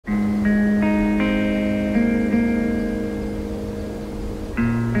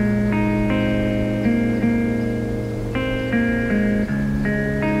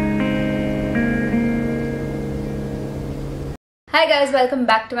guys, welcome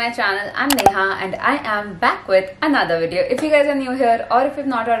back to my channel. I'm Neha and I am back with another video. If you guys are new here or if you've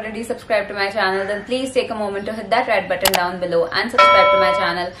not already subscribed to my channel, then please take a moment to hit that red button down below and subscribe to my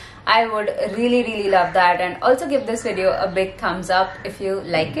channel. I would really love that, and also give this video a big thumbs up if you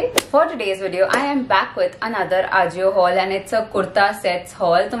like it. For today's video, I am back with another Ajio haul and it's a kurta sets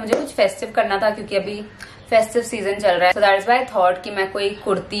haul. तो मुझे कुछ festive करना था क्योंकि अभी festive season चल रहा है, so that's why I thought कि मैं कोई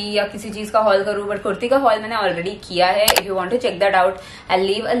कुर्ती या किसी चीज का हॉल करूं, बट कुर्ती का हॉल मैंने ऑलरेडी किया है. If you want to check that out, I'll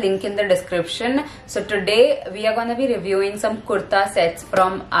leave a link in the description. So today we are gonna be reviewing some kurta sets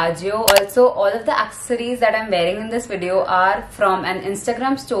from Ajio. Also, all of the accessories that I'm wearing in this video are from an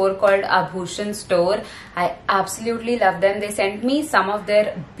Instagram store called Abhushan Store. I absolutely love them. They sent me some of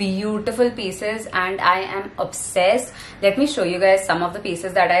their beautiful pieces and I am obsessed. Let me show you guys some of the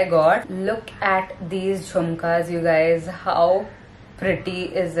pieces that I got. Look at these jhumkas, you guys. How pretty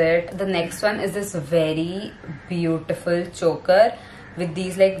is it? The next one is this very beautiful choker with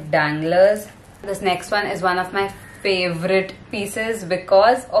these like danglers. This next one is one of my favorite pieces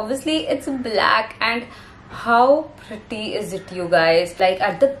because obviously it's black, and how pretty is it, you guys? Like,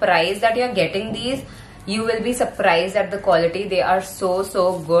 at the price that you're getting these, you will be surprised at the quality. They are so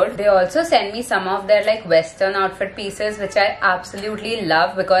good. They also send me some of their like western outfit pieces, which I absolutely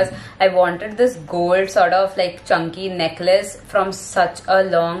love because I wanted this gold sort of like chunky necklace from such a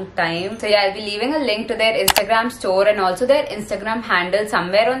long time. So yeah, I'll be leaving a link to their Instagram store and also their Instagram handle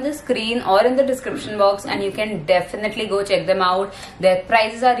somewhere on the screen or in the description box, and you can definitely go check them out. Their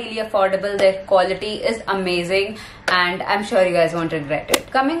prices are really affordable, their quality is amazing, and I'm sure you guys won't regret it.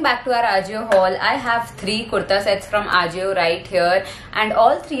 Coming back to our Ajio haul, I have 3 kurta sets from Ajio right here, and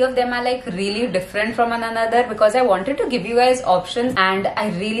all 3 of them are like really different from one another because I wanted to give you guys options and I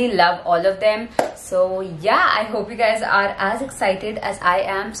really love all of them. So yeah, I hope you guys are as excited as I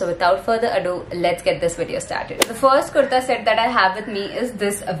am. So without further ado, let's get this video started. The first kurta set that I have with me is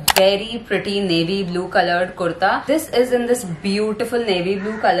this very pretty navy blue colored kurta. This is in this beautiful navy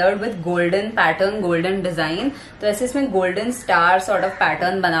blue colored with golden pattern, golden design. तो ऐसे इसमें golden star sort of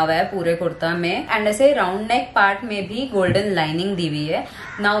pattern बना हुआ है पूरे कुर्ता में, and ऐसे round neck part में भी गोल्डन लाइनिंग दी हुई है.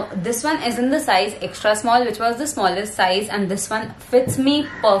 Now this one is in the size extra small, which was the smallest size, and this one fits me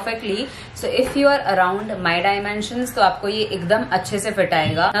perfectly. So if you are around my dimensions तो आपको ये एकदम अच्छे से फिट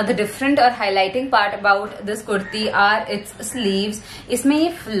आएगा. नाउ द डिफरेंट और highlighting part about this kurti are it's sleeves. इसमें ये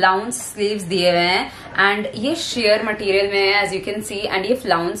फ्लाउंस स्लीव्स दिए हुए हैं एंड ये शेयर मटेरियल में है as you can see, and ये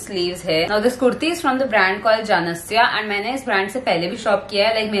फ्लाउंस स्लीव्स है. Now this kurti is from the brand called जानस्या, and मैंने इस ब्रांड से पहले भी शॉप किया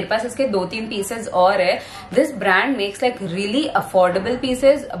है. लाइक मेरे पास इसके 2-3 पीसेज और है. This brand makes like really affordable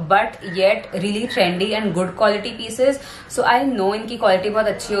pieces but yet really trendy and good quality pieces. So I know इनकी quality बहुत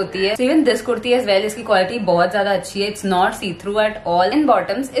अच्छी होती है. So even this kurti as well, इसकी quality बहुत ज्यादा अच्छी है. It's not see through at all. In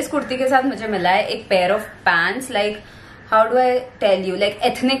bottoms, इस कुर्ती के साथ मुझे मिला है एक pair of pants, like how do I tell you, like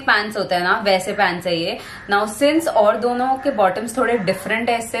ethnic pants होते हैं ना, वैसे pants है ये. Now since और दोनों के bottoms थोड़े different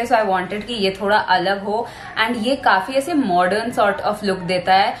है इससे, so I wanted कि ये थोड़ा अलग हो, and ये काफी ऐसे modern sort of look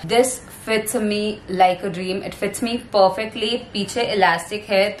देता है. This fits me like a dream. It fits me perfectly. पीछे elastic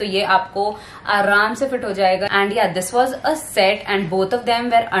है तो ये आपको आराम से fit हो जाएगा. And yeah, this was a set and both of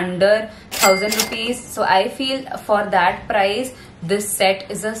them were under 1000 rupees. So I feel for that price, this set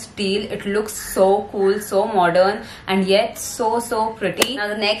is a steal. It looks so cool, so modern, and yet so pretty. Now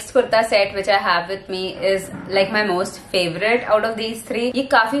the next kurta set which I have with me is like my most favorite out of these 3. ये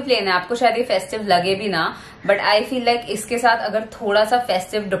काफी plain है, आपको शायद ये festive लगे भी ना, but I feel like इसके साथ अगर थोड़ा सा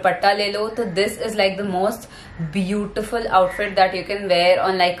festive दुपट्टा ले लो तो this is like the most beautiful outfit that you can wear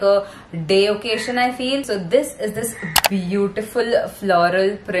on like a day occasion, I feel. So this is this beautiful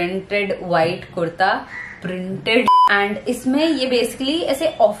floral printed white kurta. Printed, and इसमें ये basically ऐसे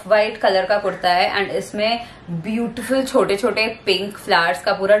of white colour का कुर्ता है and इसमें beautiful छोटे छोटे pink flowers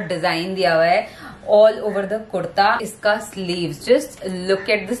का पूरा डिजाइन दिया हुआ है ऑल ओवर द कुर्ता. इसका sleeves, just look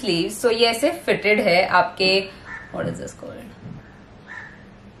at the sleeves. सो ये ऐसे फिटेड है आपके, what is this called,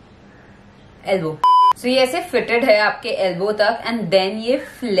 elbow. सो ये ऐसे फिटेड है आपके एल्बो तक, एंड देन ये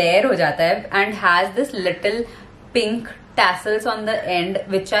फ्लेयर हो जाता है and has this little pink tassels on the end,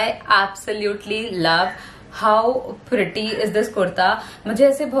 which I absolutely love. How pretty is this kurta? मुझे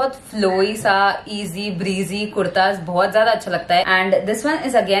ऐसे बहुत flowy सा easy breezy कुर्ताज बहुत ज्यादा अच्छा लगता है. And this one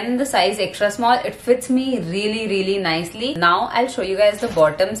is again in the size extra small. It fits me really nicely. Now I'll show you guys the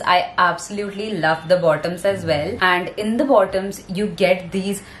bottoms. I absolutely love the bottoms as well. And in the bottoms you get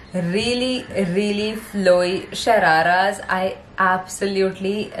these really flowy shararas. I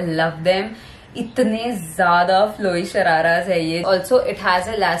absolutely love them. इतने ज्यादा flowy शराराज है ये. Also it has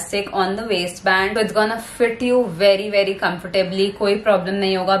elastic on the waste band, it's gonna fit you very very comfortably. कोई problem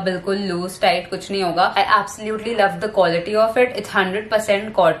नहीं होगा, बिल्कुल loose tight कुछ नहीं होगा. I absolutely love the quality of it. It's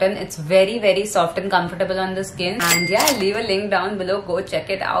 100% cotton. It's very very soft and comfortable on the skin. And या, leave a link down below. Go check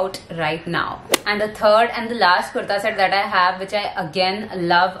it out right now. And the third and the last kurta set that I have, which I again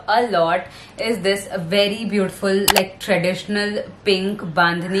love a lot, is this very beautiful like traditional pink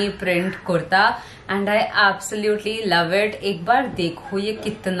bandhani print kurta. And I absolutely love it. एक बार देखो ये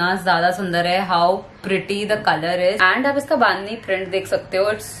कितना ज्यादा सुंदर है. How pretty the color is. And आप इसका बांधनी print देख सकते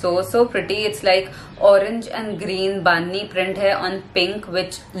हो. It's so pretty. It's like orange and green bandhani print है on pink,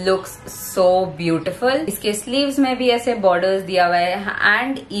 which looks so beautiful. इसके sleeves में भी ऐसे borders दिया हुआ है.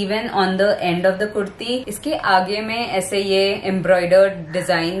 And even on the end of the kurti, इसके आगे में ऐसे ये embroidered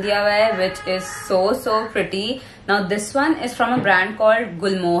design दिया हुआ है, which is so pretty. Now this one is from a brand called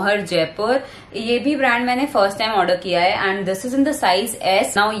Gulmohar Jaipur. ये भी ब्रांड मैंने फर्स्ट टाइम ऑर्डर किया है and this is in the size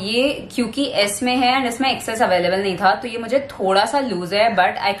S. Now ये क्योंकि S में है एंड इसमें एक्सेस अवेलेबल नहीं था, तो ये मुझे थोड़ा सा लूज है,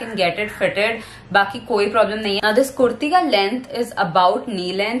 but I can get it fitted. बाकी कोई प्रॉब्लम नहीं है. नाउ दिस कुर्ती का length is about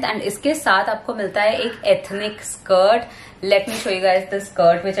knee length and इसके साथ आपको मिलता है एक ethnic skirt. Let me show you guys the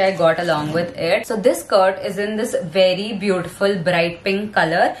skirt which I got along with it. So this skirt is in this very beautiful bright pink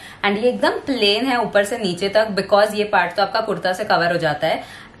color and ये एकदम plain है ऊपर से नीचे तक, because ये पार्ट तो आपका कुर्ता से कवर हो जाता है.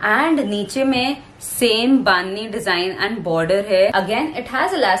 एंड नीचे में same bandhani design and border है. Again it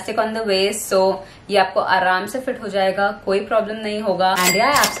has elastic on the waste, सो ये आपको आराम से फिट हो जाएगा, कोई प्रॉब्लम नहीं होगा. And I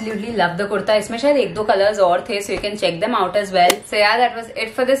absolutely love the kurta. इसमें शायद 1-2 कलर्स और थे, so you can check them out as well. सो यार, that was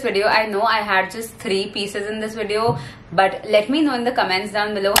it for this video. I know I had just 3 pieces in this video, but let me know in the comments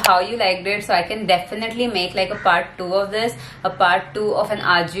down below how you liked it, so I can definitely make like a part 2 of this, a part 2 of an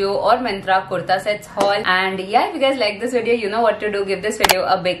Ajio or Myntra kurta sets haul. And yeah, if you guys like this video, you know what to do. Give this video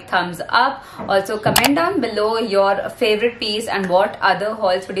a big thumbs up. Also comment down below your favorite piece and what other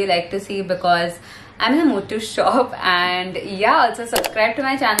hauls would you like to see, because I'm in the mood to shop. And yeah, also subscribe to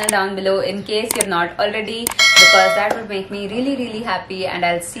my channel down below in case you're not already, because that would make me really happy.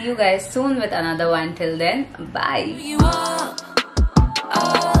 And I'll see you guys soon with another one. Till then, bye.